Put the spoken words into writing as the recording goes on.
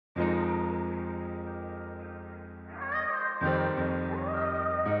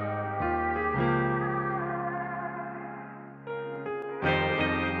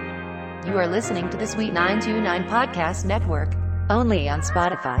You are listening to the Sweet 929 Podcast Network, only on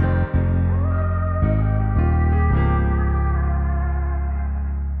Spotify.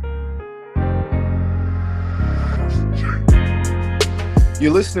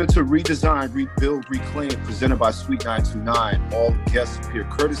 You're listening to Redesign, Rebuild, Reclaim, presented by Sweet 929. All guests appear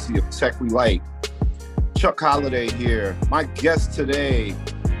courtesy of Tech Relight. Chuck Holliday here. My guest today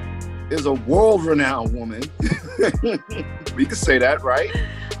is a world-renowned woman. We can say that, right?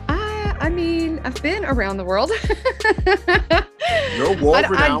 I mean, I've been around the world. You're a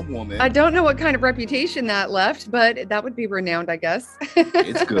world-renowned woman. I don't know what kind of reputation that left, but that would be renowned, I guess.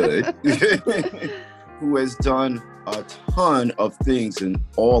 It's good. Who has done a ton of things in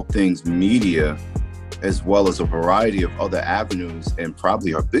all things media, as well as a variety of other avenues, and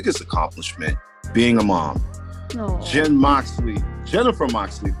probably her biggest accomplishment, being a mom. Aww. Jennifer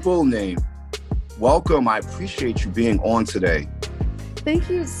Moxley, full name. Welcome. I appreciate you being on today.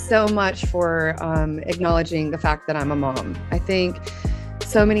 Thank you so much for acknowledging the fact that I'm a mom. I think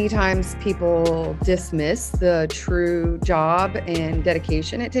so many times people dismiss the true job and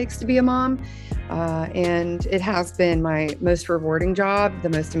dedication it takes to be a mom. And it has been my most rewarding job, the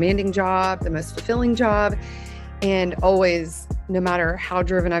most demanding job, the most fulfilling job, and always, no matter how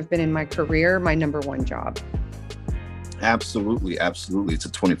driven I've been in my career, my number one job. Absolutely. Absolutely. It's a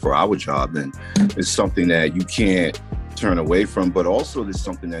 24-hour job, and it's something that you can't turn away from, but also there's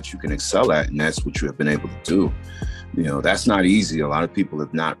something that you can excel at, and that's what you have been able to do. You know, that's not easy. A lot of people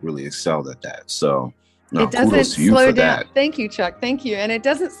have not really excelled at that. So no, it doesn't kudos to you slow for down. That. Thank you, Chuck. Thank you. And it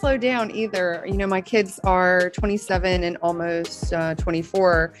doesn't slow down either. You know, my kids are 27 and almost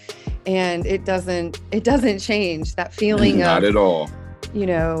 24, and it doesn't change that feeling Not at all. You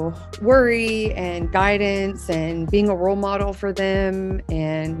know, worry and guidance and being a role model for them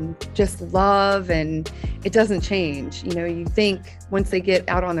and just love, and it doesn't change. You know, you think once they get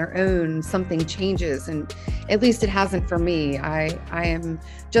out on their own, something changes, and at least it hasn't for me. I am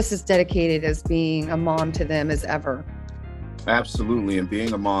just as dedicated as being a mom to them as ever. Absolutely. And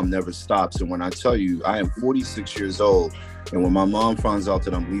being a mom never stops. And when I tell you, I am 46 years old. And when my mom finds out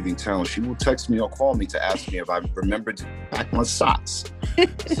that I'm leaving town, she will text me or call me to ask me if I remembered to pack my socks.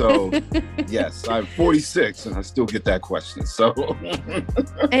 So, yes, I'm 46 and I still get that question. So,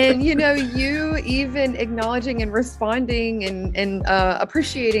 and you know, you even acknowledging and responding and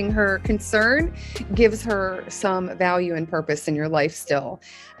appreciating her concern gives her some value and purpose in your life still.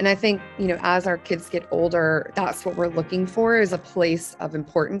 And I think, you know, as our kids get older, that's what we're looking for, is a place of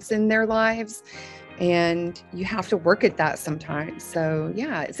importance in their lives. And you have to work at that sometimes. So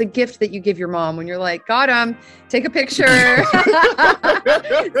yeah, it's a gift that you give your mom when you're like, got him, take a picture, send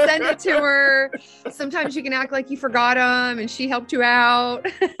it to her. Sometimes you can act like you forgot him and she helped you out.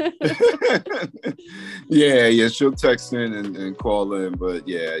 Yeah, she'll text in and call in, but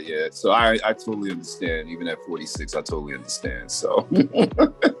yeah. So I totally understand. Even at 46, I totally understand. So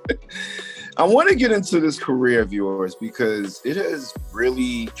I want to get into this career of yours because it has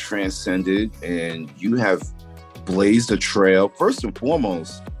really transcended, and you have blazed a trail. First and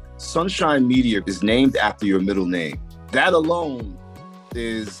foremost, Sunshine Media is named after your middle name. That alone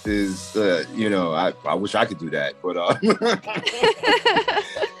is you know, I wish I could do that, but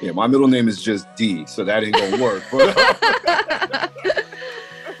yeah, my middle name is just D, so that ain't gonna work. But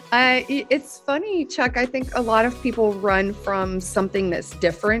it's funny, Chuck. I think a lot of people run from something that's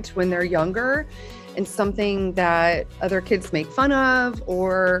different when they're younger, and something that other kids make fun of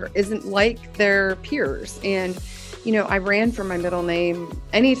or isn't like their peers. And, you know, I ran from my middle name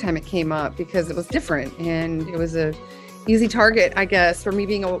anytime it came up because it was different, and it was a easy target, I guess, for me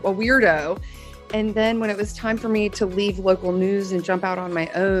being a weirdo. And then when it was time for me to leave local news and jump out on my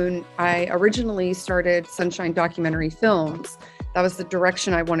own, I originally started Sunshine Documentary Films. That was the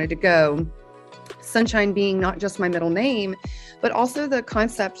direction I wanted to go. Sunshine being not just my middle name, but also the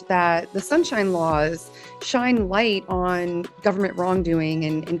concept that the Sunshine Laws shine light on government wrongdoing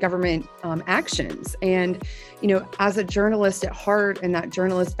and government actions. And, you know, as a journalist at heart and that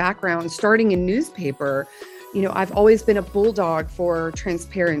journalist background, starting in newspaper, you know, I've always been a bulldog for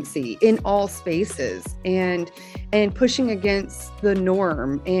transparency in all spaces and pushing against the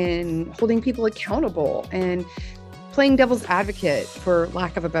norm and holding people accountable and playing devil's advocate, for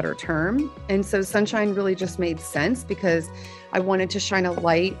lack of a better term. And so Sunshine really just made sense because I wanted to shine a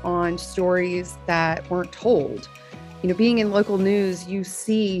light on stories that weren't told. You know, being in local news, you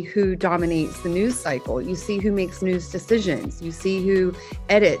see who dominates the news cycle. You see who makes news decisions. You see who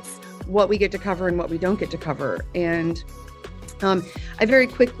edits what we get to cover and what we don't get to cover. And I very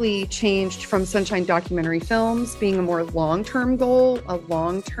quickly changed from Sunshine Documentary Films being a more long-term goal, a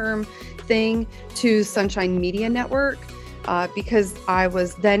long-term thing, to Sunshine Media Network, because I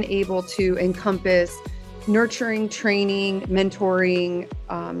was then able to encompass nurturing, training, mentoring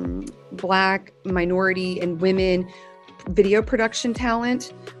Black, minority, and women video production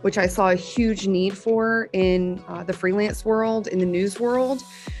talent, which I saw a huge need for in the freelance world, in the news world.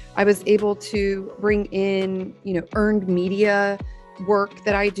 I was able to bring in, earned media work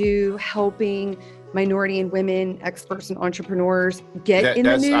that I do, helping minority and women experts and entrepreneurs get in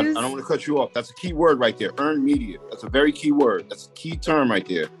the news. I don't want to cut you off. That's a key word right there. Earned media. That's a very key word. That's a key term right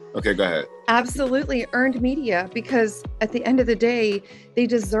there. Okay, go ahead. Absolutely. Earned media, because at the end of the day, they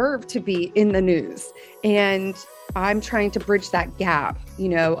deserve to be in the news. And I'm trying to bridge that gap,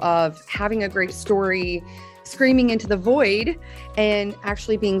 of having a great story, screaming into the void, and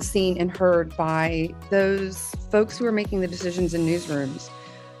actually being seen and heard by those folks who are making the decisions in newsrooms.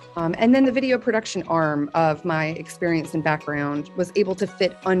 And then the video production arm of my experience and background was able to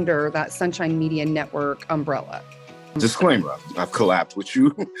fit under that Sunshine Media Network umbrella. Disclaimer, I've collabed with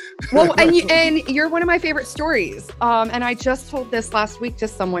you. Well, and you're one of my favorite stories. And I just told this last week to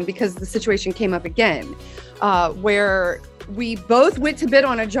someone because the situation came up again, where we both went to bid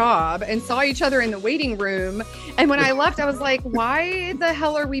on a job and saw each other in the waiting room. And when I left, I was like, why the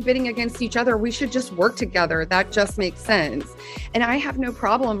hell are we bidding against each other? We should just work together. That just makes sense. And I have no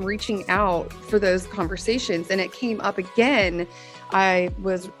problem reaching out for those conversations. And it came up again.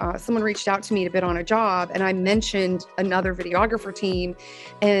 Someone reached out to me to bid on a job, and I mentioned another videographer team,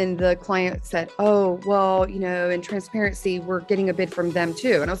 and the client said, oh, well, in transparency, we're getting a bid from them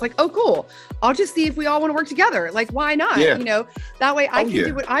too. And I was like, oh, cool. I'll just see if we all want to work together. Like, why not? Yeah. That way I can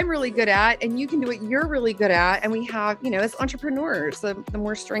do what I'm really good at, and you can do what you're really good at. And we have, as entrepreneurs, the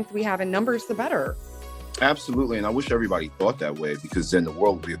more strength we have in numbers, the better. Absolutely. And I wish everybody thought that way, because then the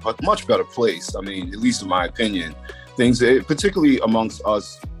world would be a much better place. I mean, at least in my opinion. Things, particularly amongst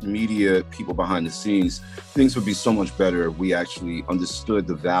us media people behind the scenes, things would be so much better if we actually understood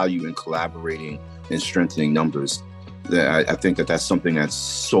the value in collaborating and strengthening numbers. I think that's something that's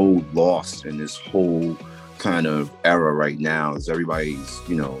so lost in this whole kind of era right now, is everybody's,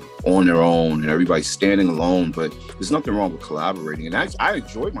 on their own and everybody's standing alone, but there's nothing wrong with collaborating. And I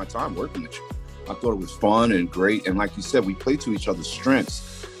enjoyed my time working with you. I thought it was fun and great. And like you said, we play to each other's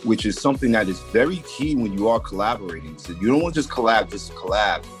strengths, which is something that is very key when you are collaborating. So you don't want to just to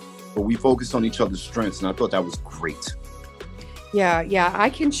collab, but we focus on each other's strengths. And I thought that was great. Yeah. I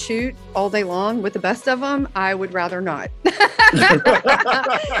can shoot all day long with the best of them. I would rather not.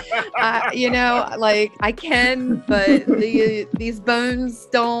 I can, but these bones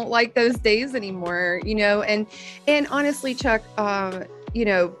don't like those days anymore, and honestly, Chuck,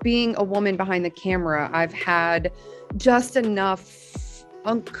 being a woman behind the camera, I've had just enough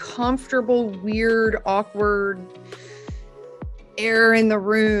uncomfortable, weird, awkward air in the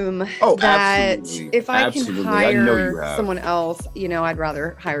room that absolutely. If I can hire someone else, I'd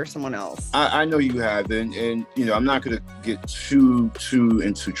rather hire someone else. I know you have, and I'm not going to get too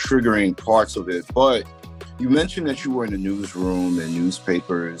into triggering parts of it, but you mentioned that you were in the newsroom and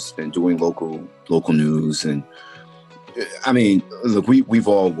newspapers and doing local news, and I mean, look, we've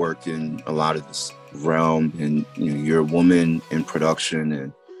all worked in a lot of this realm, and you're a woman in production,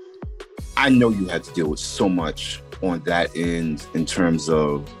 and I know you had to deal with so much on that end in terms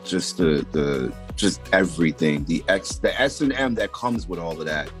of just the just everything, the S&M that comes with all of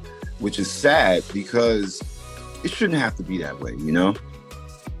that, which is sad because it shouldn't have to be that way,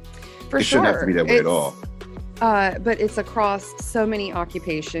 For sure. Shouldn't have to be that way at all. But it's across so many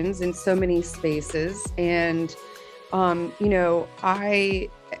occupations and so many spaces, and I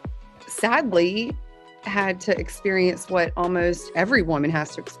sadly had to experience what almost every woman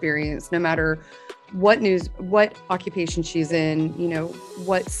has to experience, no matter what occupation she's in,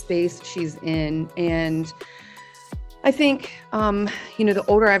 what space she's in. And I think, the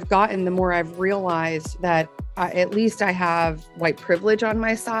older I've gotten, the more I've realized that at least I have white privilege on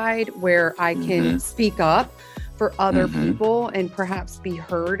my side, where I can speak up for other people and perhaps be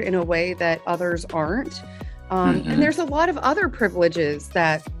heard in a way that others aren't. And there's a lot of other privileges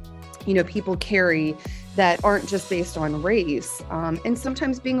that, people carry that aren't just based on race. And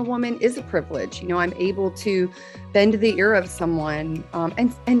sometimes being a woman is a privilege. I'm able to bend the ear of someone.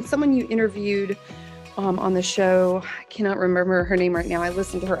 And someone you interviewed on the show, I cannot remember her name right now. I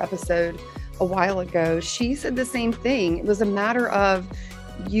listened to her episode a while ago. She said the same thing. It was a matter of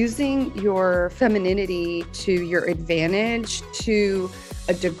using your femininity to your advantage to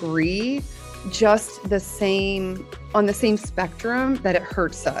a degree, just on the same spectrum that it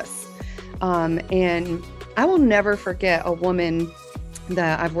hurts us. And I will never forget a woman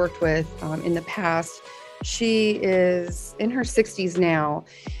that I've worked with in the past. She is in her 60s now,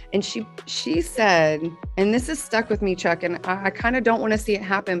 And she said, and this has stuck with me, Chuck, and I kind of don't want to see it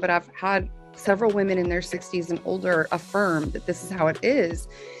happen, but I've had several women in their 60s and older affirm that this is how it is,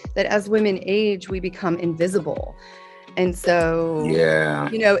 that as women age, we become invisible. And so,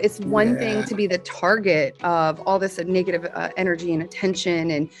 it's one thing to be the target of all this negative energy and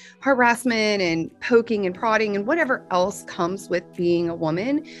attention and harassment and poking and prodding and whatever else comes with being a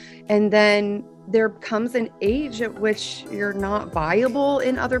woman. And then there comes an age at which you're not viable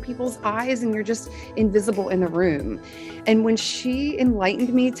in other people's eyes and you're just invisible in the room. And when she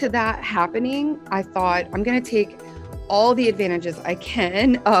enlightened me to that happening, I thought, I'm going to take all the advantages I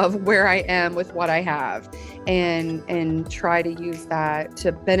can of where I am with what I have and try to use that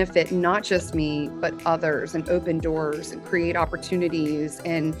to benefit not just me, but others, and open doors and create opportunities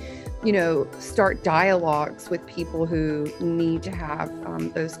and, start dialogues with people who need to have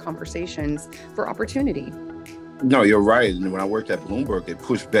those conversations for opportunity. No, you're right. And when I worked at Bloomberg, it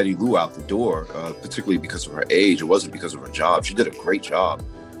pushed Betty Lou out the door, particularly because of her age. It wasn't because of her job. She did a great job.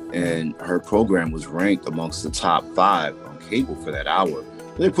 And her program was ranked amongst the top 5 on cable for that hour.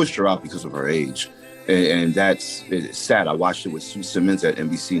 They pushed her out because of her age. And it's sad. I watched it with Sue Simmons at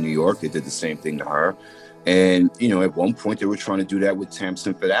NBC New York. They did the same thing to her. And, at one point they were trying to do that with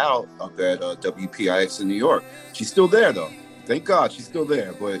Tamsin Fadal up at WPIX in New York. She's still there, though. Thank God she's still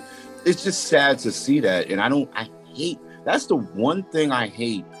there. But it's just sad to see that. And that's the one thing I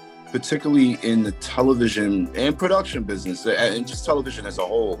hate, particularly in the television and production business and just television as a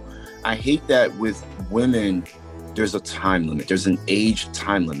whole. I hate that with women, there's a time limit. There's an age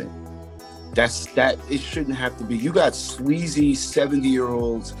time limit. It shouldn't have to be. You got sleazy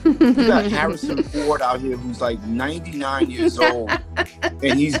 70-year-olds. You got Harrison Ford out here who's like 99 years old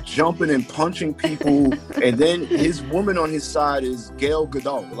and he's jumping and punching people. And then his woman on his side is Gail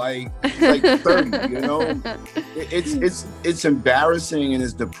Gadot. She's like 30, It's embarrassing and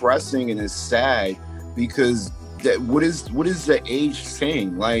it's depressing and it's sad because what is the age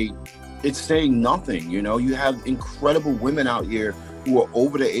saying? It's saying nothing, You have incredible women out here who are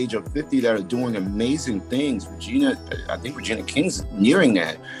over the age of 50 that are doing amazing things. I think Regina King's nearing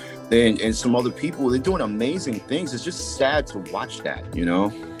that. And some other people, they're doing amazing things. It's just sad to watch that,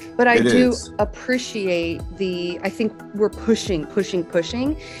 But I do appreciate I think we're pushing.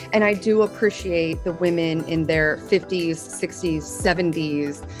 And I do appreciate the women in their 50s, 60s,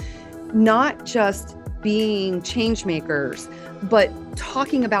 70s, not just being change makers, but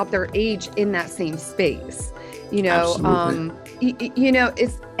talking about their age in that same space. Absolutely.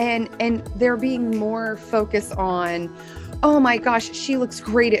 It's and they're being more focused on, oh my gosh, she looks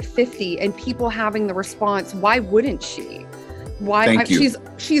great at 50, and people having the response, why wouldn't she?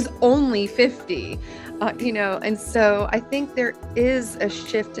 She's only 50, and so I think there is a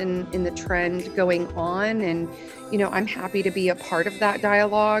shift in the trend going on, and I'm happy to be a part of that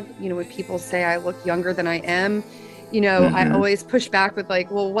dialogue. When people say I look younger than I am, I always push back with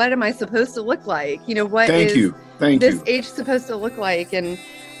well, what am I supposed to look like? What is this age supposed to look like? And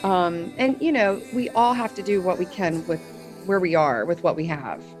we all have to do what we can with where we are with what we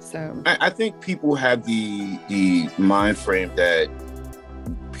have. So I think people have the mind frame that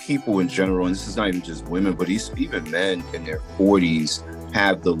people in general, and this is not even just women, but even men in their 40s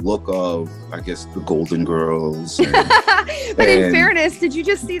have the look of, I guess, the Golden Girls. But in fairness, did you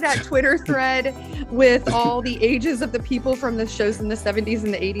just see that Twitter thread with all the ages of the people from the shows in the 70s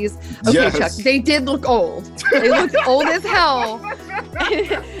and the 80s? Okay, yes. Chuck, they did look old. They looked old as hell.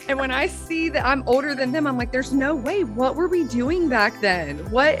 And when I see that I'm older than them, I'm like, there's no way. What were we doing back then?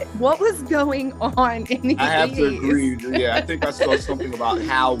 What was going on in the 80s? I have to agree. Yeah, I think I saw something about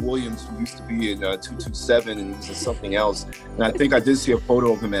Hal Williams, who used to be in 227, and he was in something else. And I think I did see a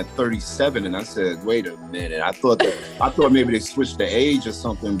photo of him at 37, and I said, wait a minute. I thought maybe they switched the age or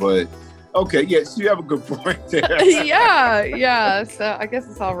something, but okay, yes, you have a good point there. yeah. So I guess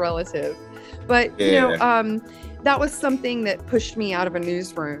it's all relative. But that was something that pushed me out of a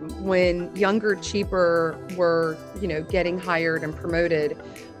newsroom when younger, cheaper were, getting hired and promoted.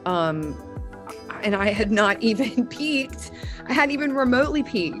 And I had not even peaked. I hadn't even remotely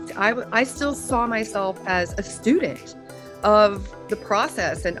peaked. I still saw myself as a student of the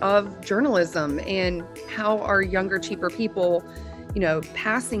process and of journalism and how are younger, cheaper people,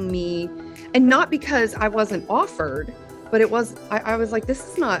 passing me. And not because I wasn't offered, but I was like, this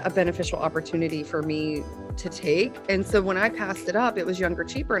is not a beneficial opportunity for me to take. And so when I passed it up, it was younger,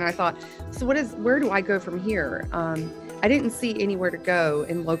 cheaper. And I thought, so where do I go from here? I didn't see anywhere to go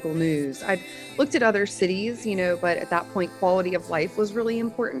in local news. I looked at other cities, but at that point, quality of life was really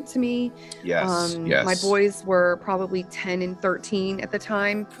important to me. Yes. My boys were probably 10 and 13 at the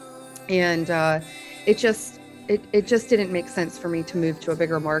time. And it it just didn't make sense for me to move to a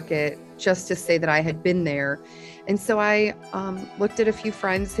bigger market just to say that I had been there. And so I looked at a few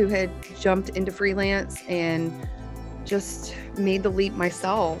friends who had jumped into freelance and just made the leap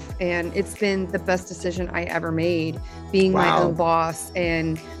myself. And it's been the best decision I ever made, being my own boss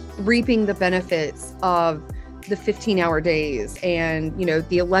and reaping the benefits of the 15-hour days and,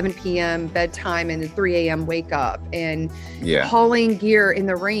 the 11 p.m. bedtime and the 3 a.m. wake up and hauling gear in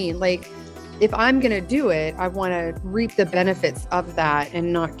the rain. Like, if I'm going to do it, I want to reap the benefits of that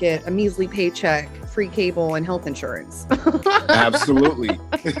and not get a measly paycheck, free cable, and health insurance. Absolutely.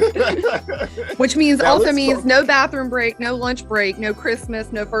 Which means means no bathroom break, no lunch break, no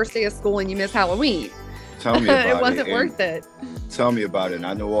Christmas, no first day of school, and you miss Halloween. Tell me about it. It wasn't worth it. Tell me about it. And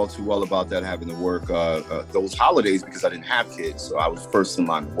I know all too well about that, having to work those holidays because I didn't have kids. So I was first in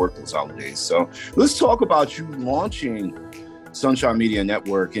line to work those holidays. So let's talk about you launching Sunshine Media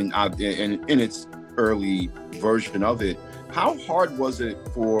Network and in its early version of it. How hard was it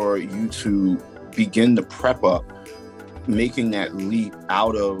for you to begin to prep up, making that leap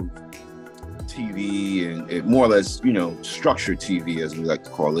out of TV and more or less, structured TV, as we like to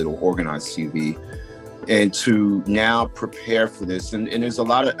call it, or organized TV, and to now prepare for this? And there's a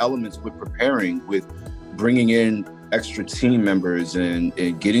lot of elements with preparing, with bringing in extra team members and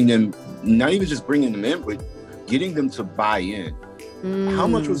getting them, not even just bringing them in, but getting them to buy in. How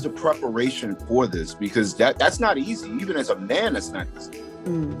much was the preparation for this? Because that's not easy. Even as a man, that's not easy.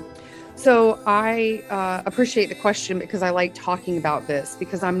 So I appreciate the question because I like talking about this,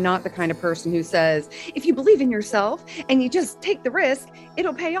 because I'm not the kind of person who says, if you believe in yourself and you just take the risk,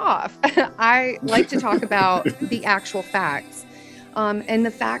 it'll pay off. I like to talk about the actual facts. And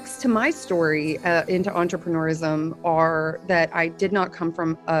the facts to my story into entrepreneurism are that I did not come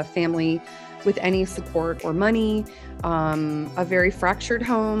from a family with any support or money, a very fractured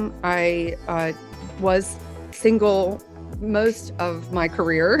home. I was single most of my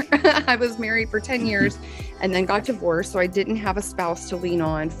career. I was married for 10 years and then got divorced. So I didn't have a spouse to lean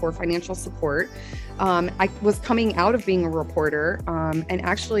on for financial support. I was coming out of being a reporter, and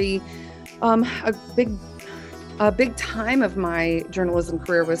actually a big time of my journalism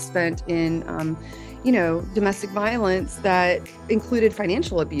career was spent in domestic violence that included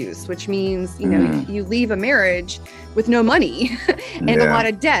financial abuse, which means, you leave a marriage with no money and a lot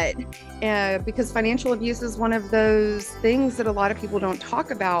of debt, because financial abuse is one of those things that a lot of people don't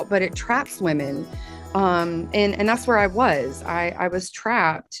talk about, but it traps women. And that's where I was. I was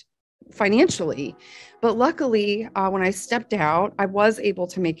trapped financially. But luckily, when I stepped out, I was able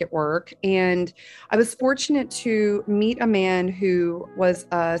to make it work. And I was fortunate to meet a man who was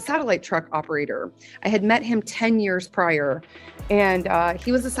a satellite truck operator. I had met him 10 years prior, and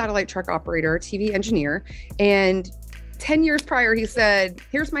he was a satellite truck operator, TV engineer. And 10 years prior, he said,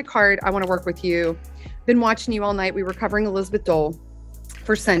 here's my card. I want to work with you. Been watching you all night. We were covering Elizabeth Dole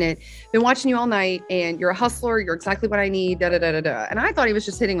for Senate. Been watching you all night, and you're a hustler. You're exactly what I need. Da, da, da, da, da. And I thought he was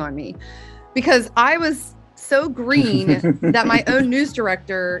just hitting on me, because I was so green that my own news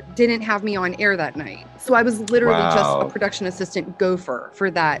director didn't have me on air that night. So I was literally just a production assistant gopher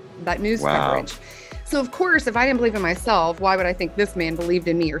for that news coverage. So of course, if I didn't believe in myself, why would I think this man believed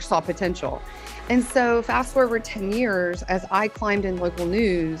in me or saw potential? And so fast forward 10 years, as I climbed in local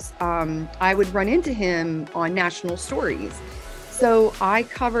news, I would run into him on national stories. So I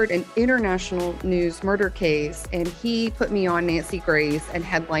covered an international news murder case, and he put me on Nancy Grace and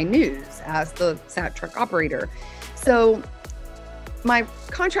Headline News as the SAT truck operator. So my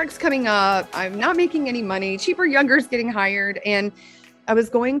contract's coming up. I'm not making any money. Cheaper Younger's getting hired. And I was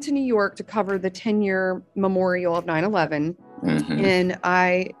going to New York to cover the 10-year memorial of 9/11. And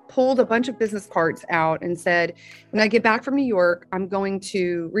I pulled a bunch of business cards out and said, when I get back from New York, I'm going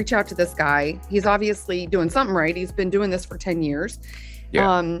to reach out to this guy. He's obviously doing something right. He's been doing this for 10 years.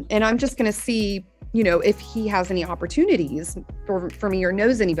 And I'm just going to see, if he has any opportunities for me or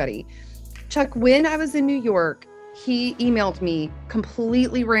knows anybody. Chuck, when I was in New York, he emailed me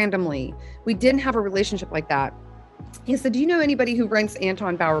completely randomly. We didn't have a relationship like that. He said, do you know anybody who rents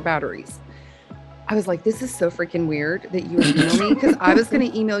Anton Bauer batteries? I was like, this is so freaking weird that you would email me, because I was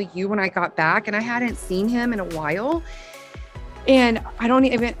going to email you when I got back, and I hadn't seen him in a while. And I don't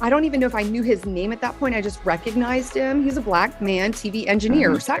even know if I knew his name at that point. I just recognized him. He's a Black man, TV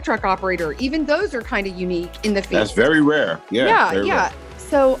engineer, SAT truck operator. Even those are kind of unique in the field. That's very rare. Yeah. Rare.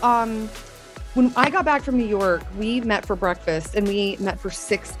 So when I got back from New York, we met for breakfast, and we met for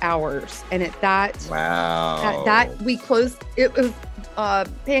 6 hours. And at that, we closed. It was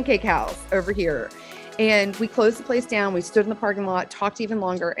Pancake House over here. And we closed the place down. We stood in the parking lot, talked even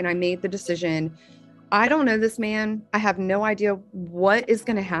longer. And I made the decision. I don't know this man. I have no idea what is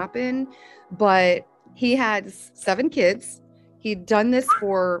going to happen, but He had 7 kids. He'd done this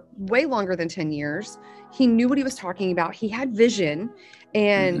for way longer than 10 years. He knew what he was talking about. He had vision,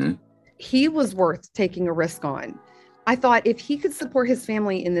 and he was worth taking a risk on. I thought if he could support his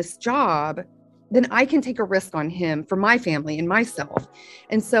family in this job, then I can take a risk on him for my family and myself.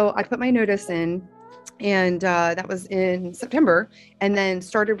 And so I put my notice in, and that was in September, and then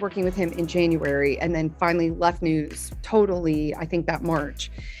started working with him in January, and then finally left news totally, I think that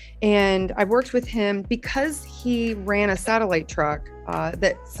March. And I worked with him because he ran a satellite truck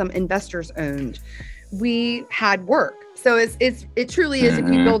that some investors owned. We had work. So it truly is, if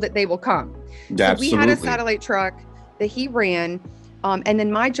you build it, they will come. So we had a satellite truck that he ran. And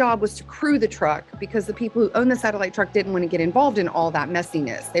then my job was to crew the truck, because the people who owned the satellite truck didn't want to get involved in all that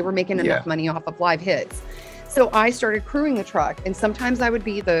messiness. They were making enough money off of live hits. So I started crewing the truck, and sometimes I would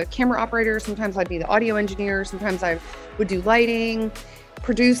be the camera operator. Sometimes I'd be the audio engineer. Sometimes I would do lighting,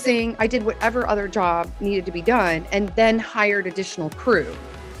 producing. I did whatever other job needed to be done, and then hired additional crew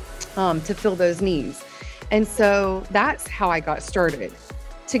to fill those needs. And so that's how I got started.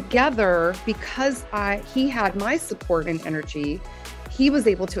 Together, because he had my support and energy, he was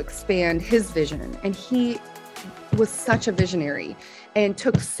able to expand his vision. And he was such a visionary and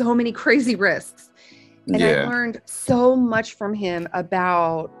took so many crazy risks. And I learned so much from him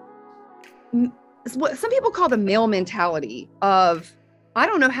about what some people call the male mentality of, I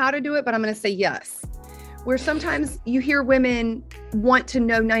don't know how to do it, but I'm going to say yes. Where sometimes you hear women want to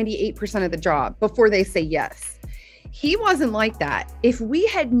know 98% of the job before they say yes. He wasn't like that. If we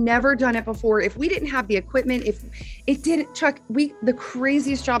had never done it before, if we didn't have the equipment, if it didn't, Chuck, the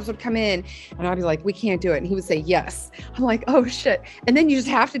craziest jobs would come in, and I'd be like, we can't do it. And he would say, yes. I'm like, oh shit. And then you just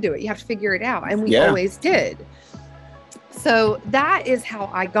have to do it. You have to figure it out. And we always did. So that is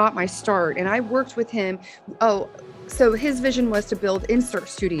how I got my start. And I worked with him. So his vision was to build insert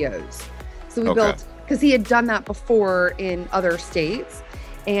studios. So we built, because he had done that before in other states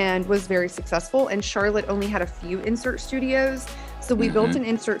and was very successful. And Charlotte only had a few insert studios. So we built an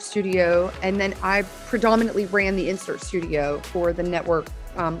insert studio, and then I predominantly ran the insert studio for the network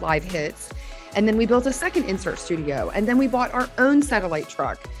live hits. And then we built a second insert studio, and then we bought our own satellite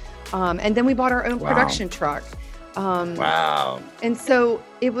truck. And then we bought our own production truck. And so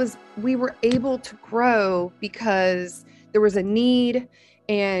we were able to grow because there was a need,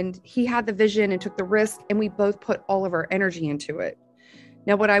 and he had the vision and took the risk, and we both put all of our energy into it.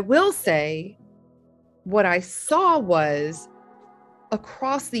 Now, what I will say, what I saw was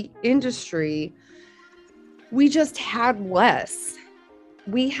across the industry, we just had less.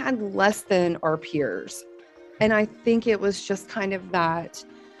 We had less than our peers. And I think it was just kind of that,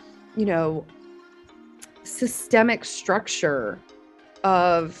 systemic structure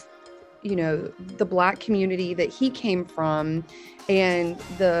of, the Black community that he came from and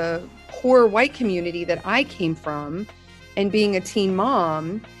the poor white community that I came from, and being a teen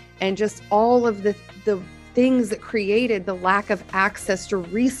mom, and just all of the things that created the lack of access to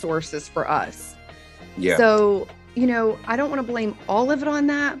resources for us. Yeah. So, I don't want to blame all of it on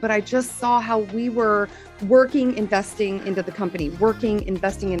that, but I just saw how we were investing into the company,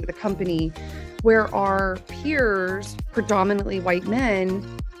 where our peers, predominantly white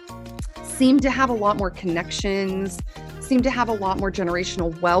men, seemed to have a lot more connections, seemed to have a lot more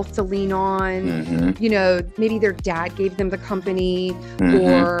generational wealth to lean on. Maybe their dad gave them the company,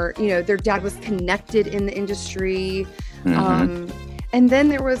 or, their dad was connected in the industry. And then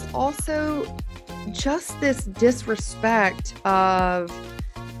there was also just this disrespect of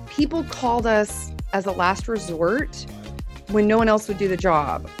people called us as a last resort when no one else would do the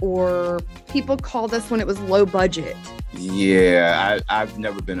job, or people called us when it was low budget. Yeah, I've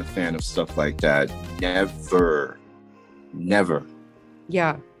never been a fan of stuff like that. Never.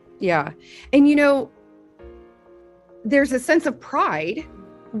 Yeah. And there's a sense of pride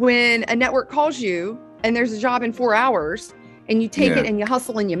when a network calls you and there's a job in 4 hours and you take it and you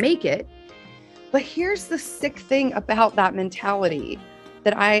hustle and you make it. But here's the sick thing about that mentality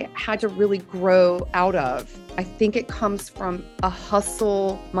that I had to really grow out of. I think it comes from a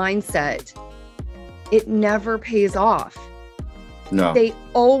hustle mindset. It never pays off. No. They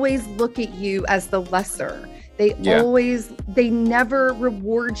always look at you as the lesser. They never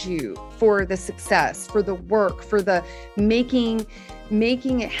reward you for the success, for the work, for the making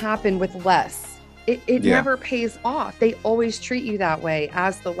it happen with less. It never pays off. They always treat you that way,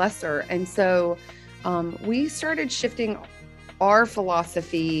 as the lesser. And so we started shifting our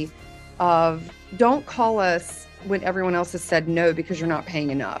philosophy of, don't call us when everyone else has said no because you're not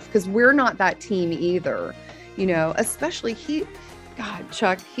paying enough, because we're not that team either. Especially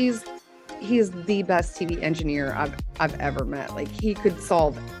Chuck, he's the best TV engineer I've ever met. Like, he could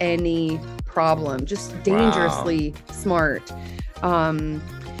solve any problem, just dangerously smart.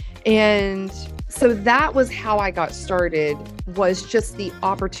 And so that was how I got started, was just the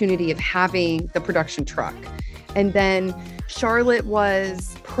opportunity of having the production truck. And then Charlotte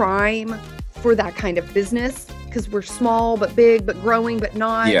was prime for that kind of business because we're small, but big, but growing, but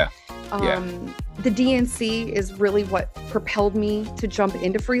not. The DNC is really what propelled me to jump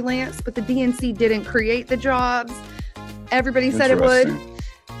into freelance, but the DNC didn't create the jobs. Everybody said it would.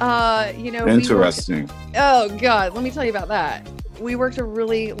 Interesting. Oh God, let me tell you about that. We worked a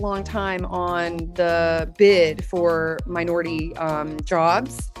really long time on the bid for minority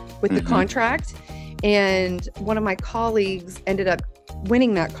jobs with the contract. And one of my colleagues ended up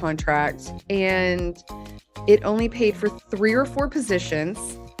winning that contract, and it only paid for 3 or 4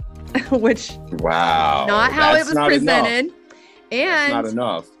 positions, which not how it was presented. Enough. And that's not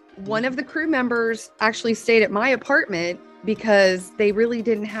enough. One of the crew members actually stayed at my apartment because they really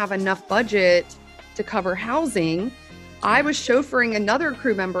didn't have enough budget to cover housing. I was chauffeuring another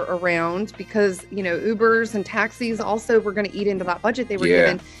crew member around because, Ubers and taxis also were going to eat into that budget they were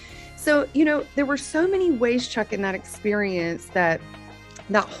given. So, there were so many ways, Chuck, in that experience that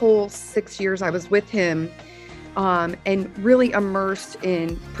whole 6 years I was with him, and really immersed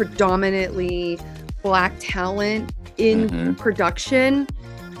in predominantly Black talent in production,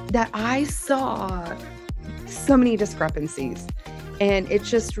 that I saw so many discrepancies. And it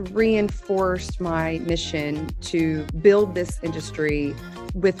just reinforced my mission to build this industry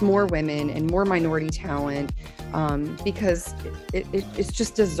with more women and more minority talent, because it's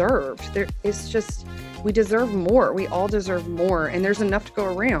just deserved. We deserve more. We all deserve more, and there's enough to go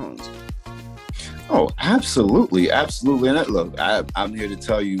around. Oh, absolutely. Absolutely. And look, I'm here to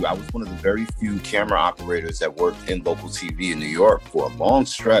tell you, I was one of the very few camera operators that worked in local TV in New York for a long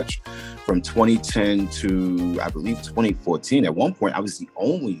stretch from 2010 to, I believe, 2014. At one point, I was the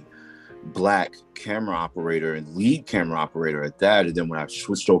only Black camera operator and lead camera operator at that. And then when I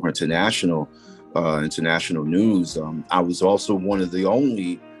switched over to international news, I was also one of the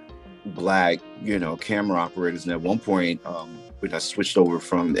only Black, camera operators. And at one point, when I switched over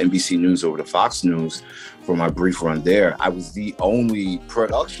from NBC News over to Fox News for my brief run there, I was the only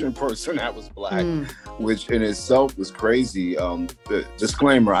production person that was Black, which in itself was crazy. The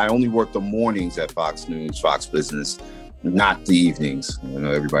disclaimer, I only worked the mornings at Fox News, Fox Business, not the evenings.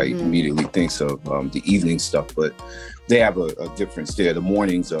 Everybody immediately thinks of the evening stuff, but they have a difference there. The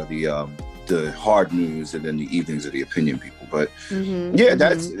mornings are the hard news, and then the evenings are the opinion people. But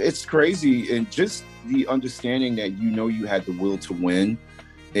it's crazy. And just the understanding that you had the will to win,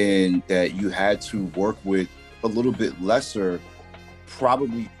 and that you had to work with a little bit lesser,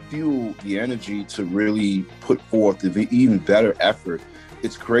 probably fuel the energy to really put forth the even better effort.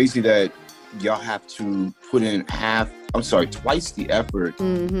 It's crazy that y'all have to put in twice the effort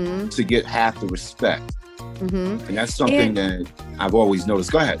to get half the respect. And that's something that I've always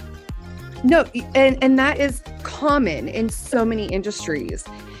noticed. Go ahead. No, and that is common in so many industries.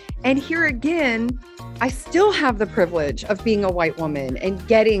 And here again, I still have the privilege of being a white woman and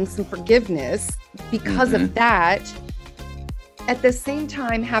getting some forgiveness because of that. At the same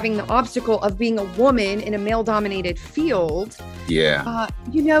time, having the obstacle of being a woman in a male-dominated field. Yeah.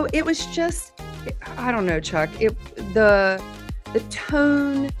 It was just, I don't know, Chuck. The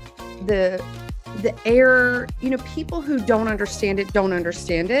tone, the air, people who don't understand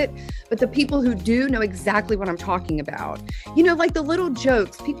it, but the people who do know exactly what I'm talking about. Like the little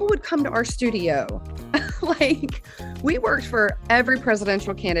jokes, people would come to our studio. Like, we worked for every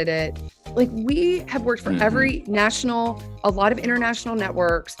presidential candidate. Like, we have worked for every national, a lot of international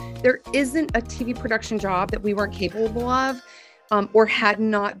networks. There isn't a TV production job that we weren't capable of, or had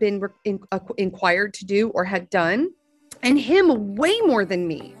not been inquired to do or had done. And him way more than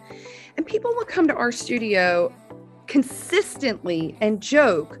me. And people would come to our studio consistently and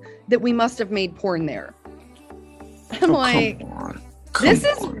joke that we must have made porn there. I'm like, this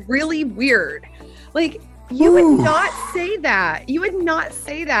is really weird. Like, you would not say that. You would not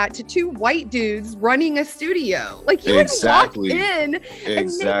say that to 2 white dudes running a studio. Like, you would walk in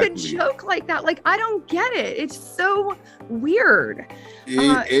and make a joke like that. Like, I don't get it. It's so weird.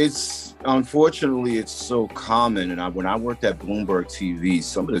 Unfortunately, it's so common. And when I worked at Bloomberg TV,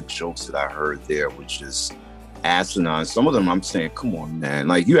 some of the jokes that I heard there were just asinine. Some of them I'm saying, come on, man.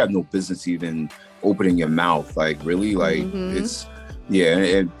 Like, you have no business even opening your mouth. Like, really? Like, it's...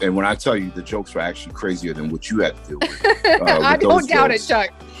 Yeah, and when I tell you, the jokes were actually crazier than what you had to deal with. I don't doubt it,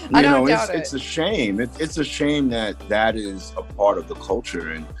 Chuck. I don't doubt it. It's a shame. It's a shame that is a part of the culture,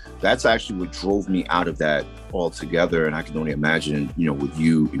 and that's actually what drove me out of that altogether. And I can only imagine, with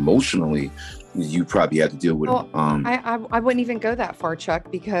you emotionally, you probably had to deal with Well, him. I wouldn't even go that far,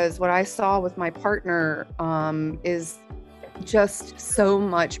 Chuck, because what I saw with my partner is just so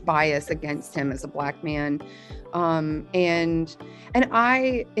much bias against him as a Black man. And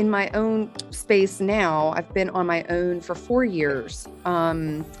I, in my own space now, I've been on my own for 4 years.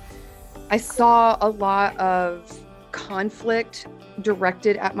 I saw a lot of conflict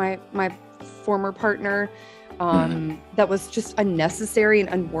directed at my former partner. That was just unnecessary and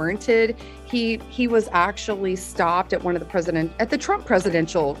unwarranted. He was actually stopped at the Trump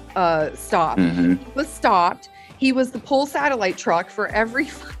presidential stop. He was stopped. He was the pull satellite truck for every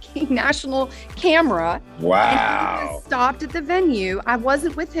fucking national camera. Wow. And he was stopped at the venue. I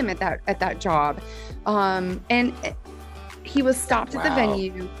wasn't with him at that job. And he was stopped at the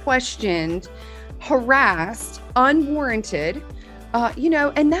venue, questioned, harassed, unwarranted,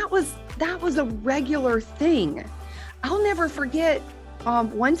 and that was a regular thing. I'll never forget,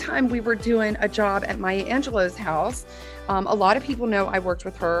 one time we were doing a job at Maya Angelou's house. A lot of people know I worked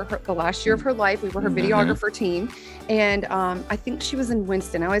with her the last year of her life. We were her videographer team. And I think she was in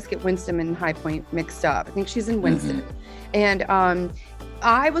Winston. I always get Winston and High Point mixed up. I think she's in Winston. And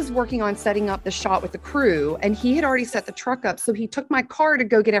I was working on setting up the shot with the crew, and he had already set the truck up. So he took my car to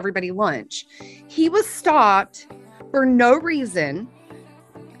go get everybody lunch. He was stopped for no reason,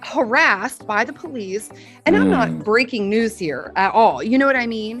 harassed by the police. And I'm not breaking news here at all. You know what I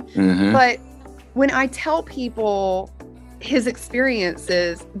mean? But when I tell people his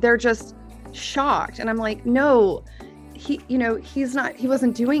experiences, they're just shocked. And I'm like, no, he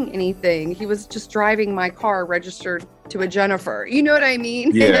wasn't doing anything. He was just driving my car registered to a Jennifer. You know what I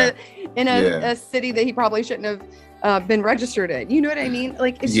mean? Yeah. In a city that he probably shouldn't have been registered in. You know what I mean?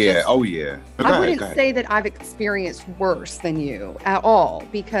 Like, it's just, Oh yeah. I wouldn't say that I've experienced worse than you at all,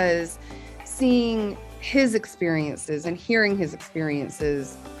 because seeing his experiences and hearing his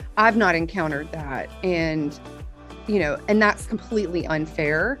experiences, I've not encountered that. And, and that's completely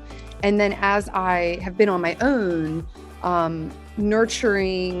unfair. And then as I have been on my own,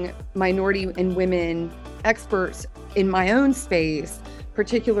 nurturing minority and women experts in my own space,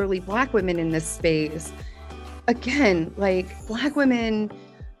 particularly Black women in this space, again, like, Black women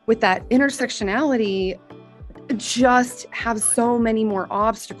with that intersectionality just have so many more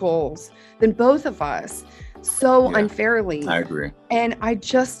obstacles than both of us, so unfairly. I agree. And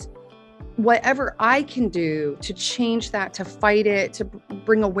whatever I can do to change that, to fight it, to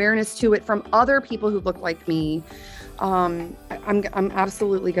bring awareness to it from other people who look like me, I'm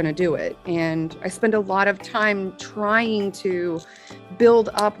absolutely going to do it. And I spend a lot of time trying to build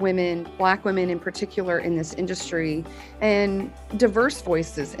up women, Black women in particular, in this industry, and diverse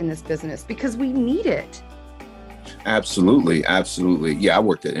voices in this business, because we need it. Absolutely. Yeah, I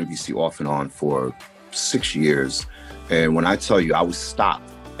worked at NBC off and on for 6 years. And when I tell you, I was stopped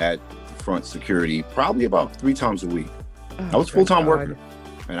at the front security probably about 3 times a week. I was full-time worker,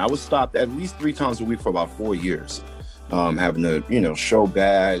 and I was stopped at least 3 times a week for about 4 years. Having to, show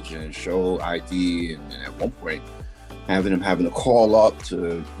badge and show ID, and at one point having to call up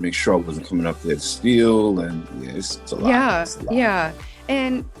to make sure I wasn't coming up there to steal. And it's a lot. Yeah.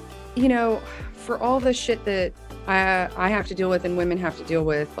 And, for all the shit that I have to deal with and women have to deal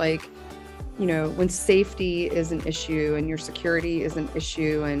with, like, when safety is an issue and your security is an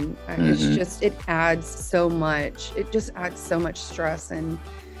issue, and it adds so much. It just adds so much stress, and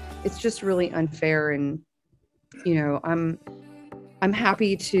it's just really unfair. And I'm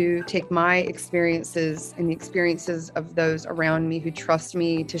happy to take my experiences and the experiences of those around me who trust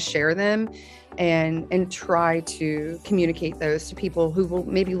me to share them, and try to communicate those to people who will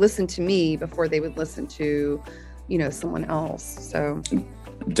maybe listen to me before they would listen to, someone else. So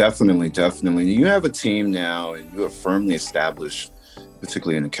definitely. You have a team now, and you are firmly established,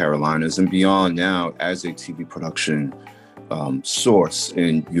 particularly in the Carolinas and beyond now, as a TV production source.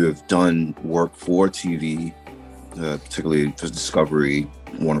 And you have done work for TV, particularly for Discovery,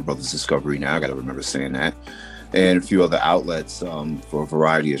 Warner Brothers Discovery. Now I got to remember saying that, and a few other outlets for a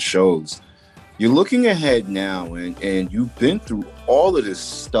variety of shows. You're looking ahead now, and you've been through all of this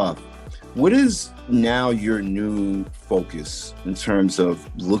stuff. What is now your new focus in terms of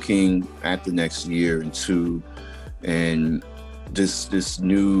looking at the next year and two, and this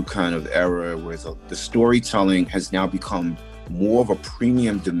new kind of era where the storytelling has now become more of a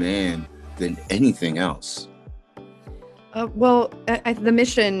premium demand than anything else? The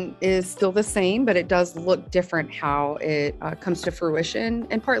mission is still the same, but it does look different how it comes to fruition,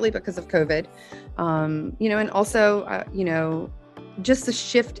 and partly because of COVID, and also, just the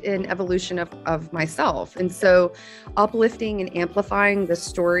shift in evolution of myself. And so uplifting and amplifying the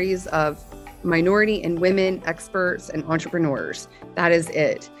stories of minority and women experts and entrepreneurs. That is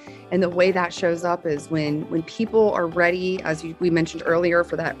it. And the way that shows up is when people are ready, as we mentioned earlier,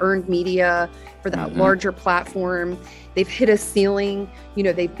 for that earned media, for that larger platform. They've hit a ceiling,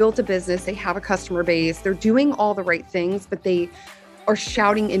 they've built a business, they have a customer base, they're doing all the right things, but they are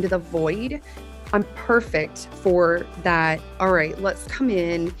shouting into the void. I'm perfect for that. All right, let's come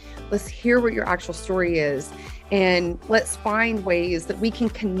in, let's hear what your actual story is, and let's find ways that we can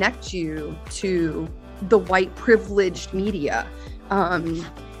connect you to the white privileged media.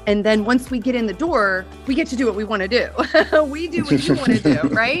 And then once we get in the door, we get to do what we want to do. We do what you want to do,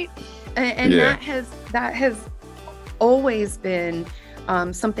 right? And that has always been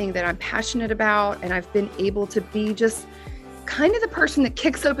something that I'm passionate about. And I've been able to be just kind of the person that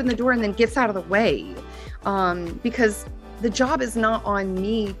kicks open the door and then gets out of the way. Because the job is not on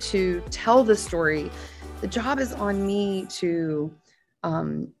me to tell the story. The job is on me to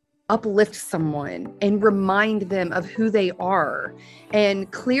uplift someone and remind them of who they are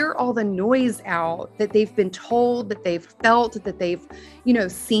and clear all the noise out that they've been told, that they've felt, that they've,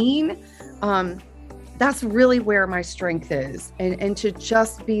 seen. That's really where my strength is. And to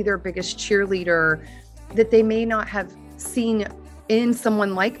just be their biggest cheerleader that they may not have seen in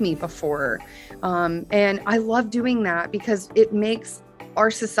someone like me before. And I love doing that because it makes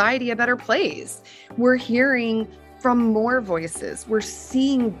our society a better place. We're hearing from more voices. We're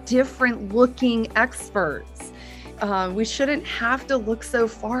seeing different looking experts. We shouldn't have to look so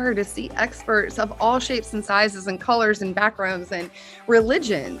far to see experts of all shapes and sizes and colors and backgrounds and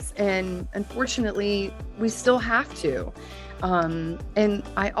religions. And unfortunately, we still have to. And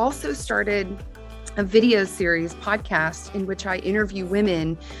I also started a video series podcast in which I interview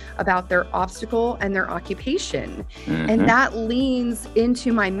women about their obstacle and their occupation. And that leans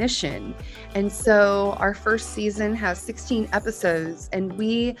into my mission. And so our first season has 16 episodes and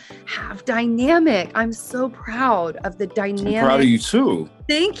we have dynamic. I'm so proud of the dynamic. I'm proud of you too.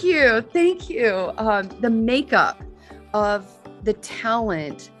 Thank you. Thank you. The makeup of the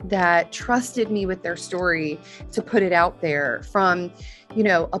talent that trusted me with their story to put it out there, from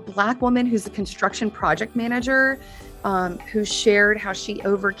a Black woman who's a construction project manager, who shared how she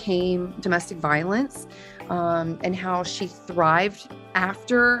overcame domestic violence, and how she thrived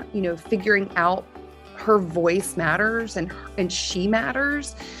after, figuring out her voice matters and she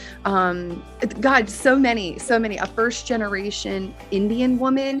matters. God, so many, a first generation Indian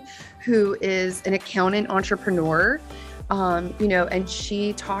woman who is an accountant entrepreneur, and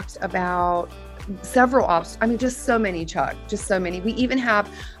she talked about several just so many, Chuck, just so many. We even have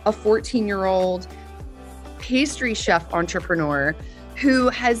a 14-year-old pastry chef entrepreneur who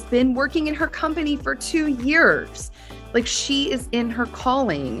has been working in her company for 2 years. Like, she is in her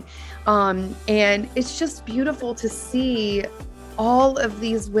calling. And it's just beautiful to see all of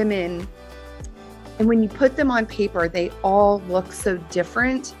these women. And when you put them on paper, they all look so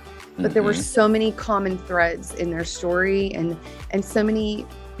different, but there were so many common threads in their story and so many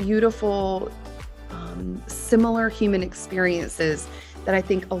beautiful, similar human experiences that I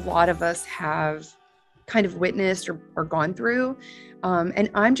think a lot of us have kind of witnessed or gone through. And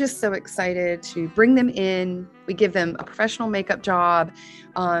I'm just so excited to bring them in. We give them a professional makeup job.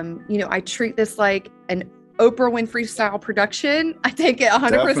 I treat this like an Oprah Winfrey style production. I take it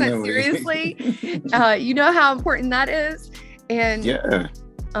 100% Definitely. Seriously. You know how important that is. And yeah.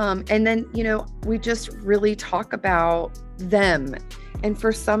 And then, we just really talk about them. And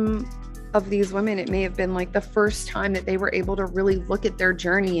for some of these women, it may have been like the first time that they were able to really look at their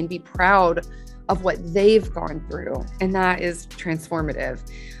journey and be proud of what they've gone through. And that is transformative.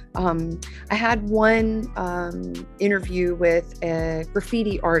 I had one interview with a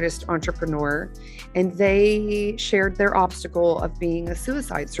graffiti artist entrepreneur, and they shared their obstacle of being a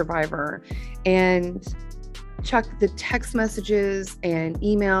suicide survivor. And Chuck, the text messages and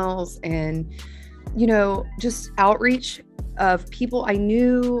emails and, just outreach of people I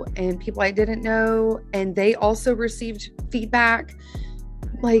knew and people I didn't know. And they also received feedback.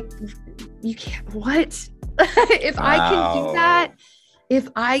 Like, you can't, what? If I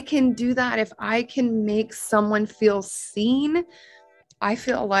can do that, if I can make someone feel seen, I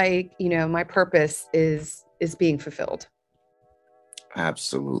feel like, my purpose is being fulfilled.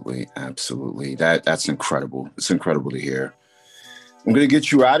 Absolutely. That's incredible. It's incredible to hear. I'm going to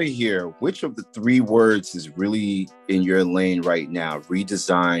get you out of here. Which of the 3 words is really in your lane right now?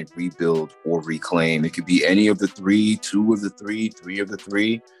 Redesign, rebuild, or reclaim. It could be any of the 3, 2 of the 3, 3 of the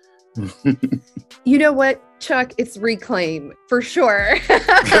 3. You know what, Chuck? It's reclaim for sure.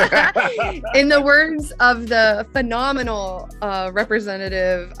 In the words of the phenomenal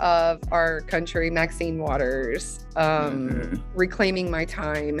representative of our country, Maxine Waters, reclaiming my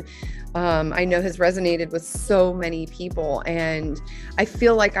time. I know has resonated with so many people. And I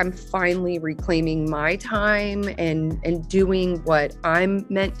feel like I'm finally reclaiming my time and doing what I'm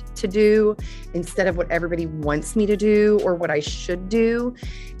meant to do instead of what everybody wants me to do or what I should do.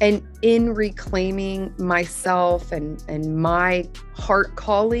 And in reclaiming myself and my heart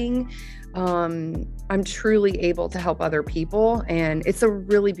calling, I'm truly able to help other people. And it's a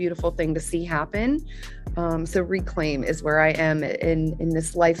really beautiful thing to see happen. So reclaim is where I am in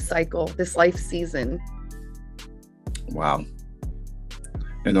this life cycle, this life season. Wow.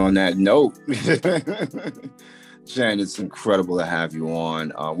 And on that note, Jen, it's incredible to have you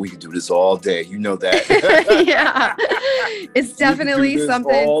on. We could do this all day. You know that. Yeah, it's definitely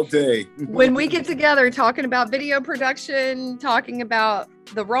something all day. When we get together talking about video production, talking about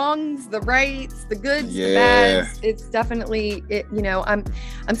the wrongs, the rights, the goods, the bads, it's definitely it. You know, I'm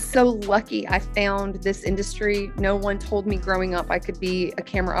so lucky I found this industry. No one told me growing up I could be a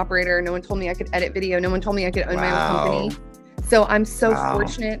camera operator. No one told me I could edit video. No one told me I could own my own company. So I'm so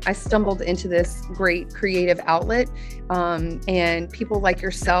fortunate. I stumbled into this great creative outlet, and people like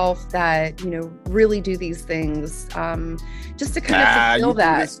yourself that, you know, really do these things just to kind of fulfill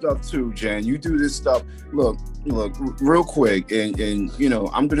that. You do this stuff too, Jen. You do this stuff. Look, real quick, and you know,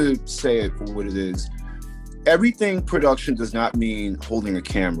 I'm gonna say it for what it is. Everything production does not mean holding a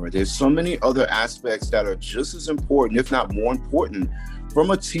camera. There's so many other aspects that are just as important, if not more important,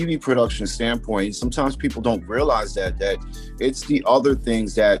 from a TV production standpoint. Sometimes people don't realize that it's the other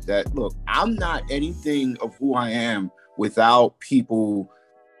things that look, I'm not anything of who I am without people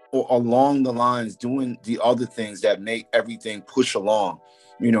along the lines doing the other things that make everything push along.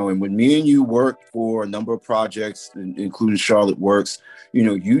 You know, and when me and you worked for a number of projects, including Charlotte Works, you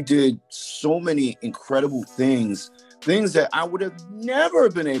know, you did so many incredible things that I would have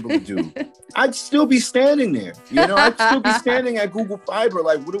never been able to do. I'd still be standing there. You know, I'd still be standing at Google Fiber.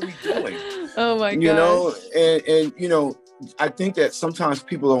 Like, what are we doing? Oh my gosh. You know, and you know, I think that sometimes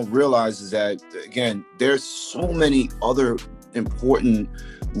people don't realize is that, again, there's so many other important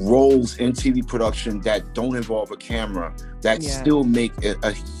roles in TV production that don't involve a camera that still make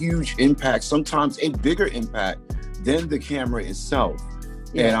a huge impact, sometimes a bigger impact than the camera itself.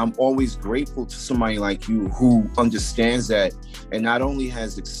 Yeah. And I'm always grateful to somebody like you who understands that and not only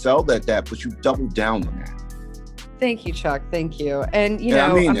has excelled at that, but you doubled down on that. Thank you, Chuck. Thank you. And you know,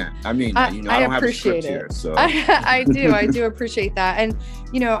 I mean that. You know, I don't have a script here, so I do appreciate that. And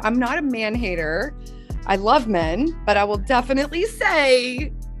you know, I'm not a man hater. I love men, but I will definitely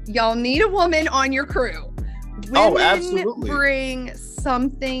say y'all need a woman on your crew. Women absolutely bring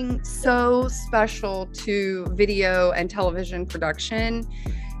something so special to video and television production.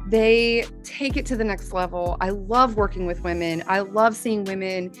 They take it to the next level. I love working with women. I love seeing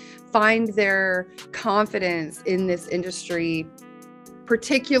women find their confidence in this industry,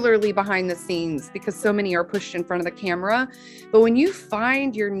 particularly behind the scenes, because so many are pushed in front of the camera. But when you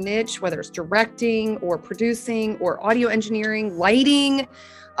find your niche, whether it's directing or producing or audio engineering, lighting,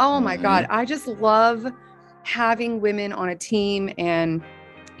 oh my God, I just love having women on a team. And,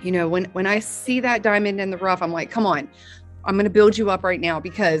 you know, when I see that diamond in the rough, I'm like, come on, I'm going to build you up right now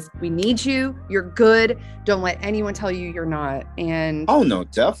because we need you. You're good. Don't let anyone tell you you're not. And oh no,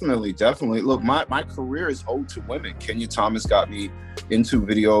 definitely. Look, my career is owed to women. Kenya Thomas got me into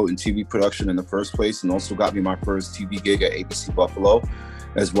video and TV production in the first place, and also got me my first TV gig at ABC Buffalo,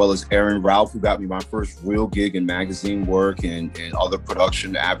 as well as Erin Ralph, who got me my first real gig in magazine work and other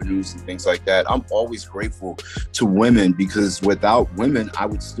production avenues and things like that. I'm always grateful to women because without women, I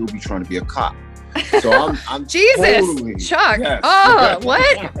would still be trying to be a cop. So I'm Jesus, totally, Chuck. Yes. Oh,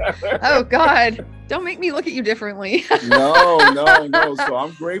 what? Oh God. Don't make me look at you differently. No. So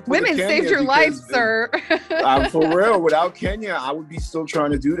I'm grateful. Women saved your life, sir. I'm for real. Without Kenya, I would be still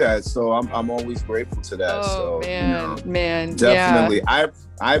trying to do that. So I'm always grateful to that. Oh, so man, definitely. Yeah.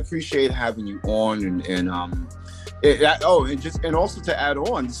 I appreciate having you on and also to add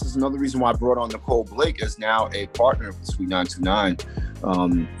on, this is another reason why I brought on Nicole Blake as now a partner of the Sweet 929.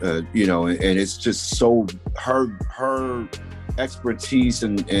 You know, and it's just so her expertise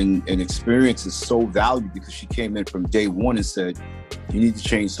and experience is so valued because she came in from day one and said, you need to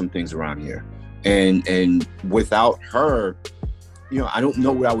change some things around here. And without her, you know, I don't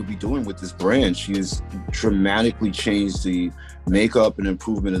know what I would be doing with this brand. She has dramatically changed the makeup and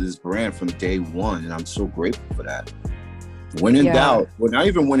improvement of this brand from day one. And I'm so grateful for that. When in doubt, well, not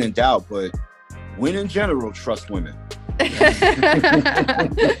even when in doubt, but when in general, trust women.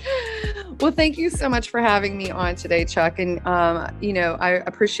 Well, thank you so much for having me on today, Chuck. And, I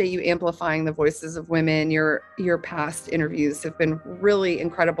appreciate you amplifying the voices of women. Your past interviews have been really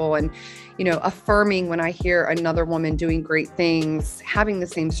incredible and, affirming when I hear another woman doing great things, having the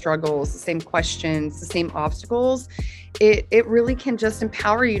same struggles, the same questions, the same obstacles. It really can just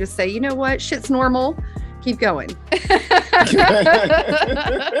empower you to say, you know what, shit's normal. Keep going. Because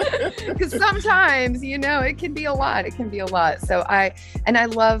sometimes, it can be a lot. It can be a lot. So I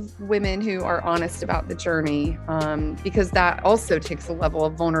love women who are honest about the journey, because that also takes a level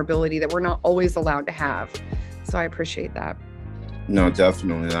of vulnerability that we're not always allowed to have. So I appreciate that. No,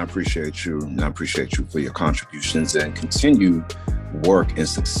 definitely. And I appreciate you. And I appreciate you for your contributions and continued work and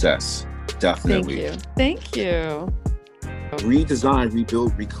success. Definitely. Thank you. Redesign,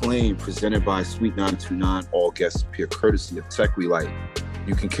 Rebuild, Reclaim, presented by Sweet 929. All guests appear courtesy of Tech Relight.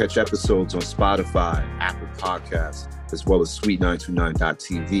 You can catch episodes on Spotify, Apple Podcasts, as well as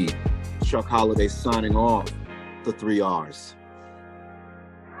sweet929.tv. Chuck Holiday signing off. The 3 R's.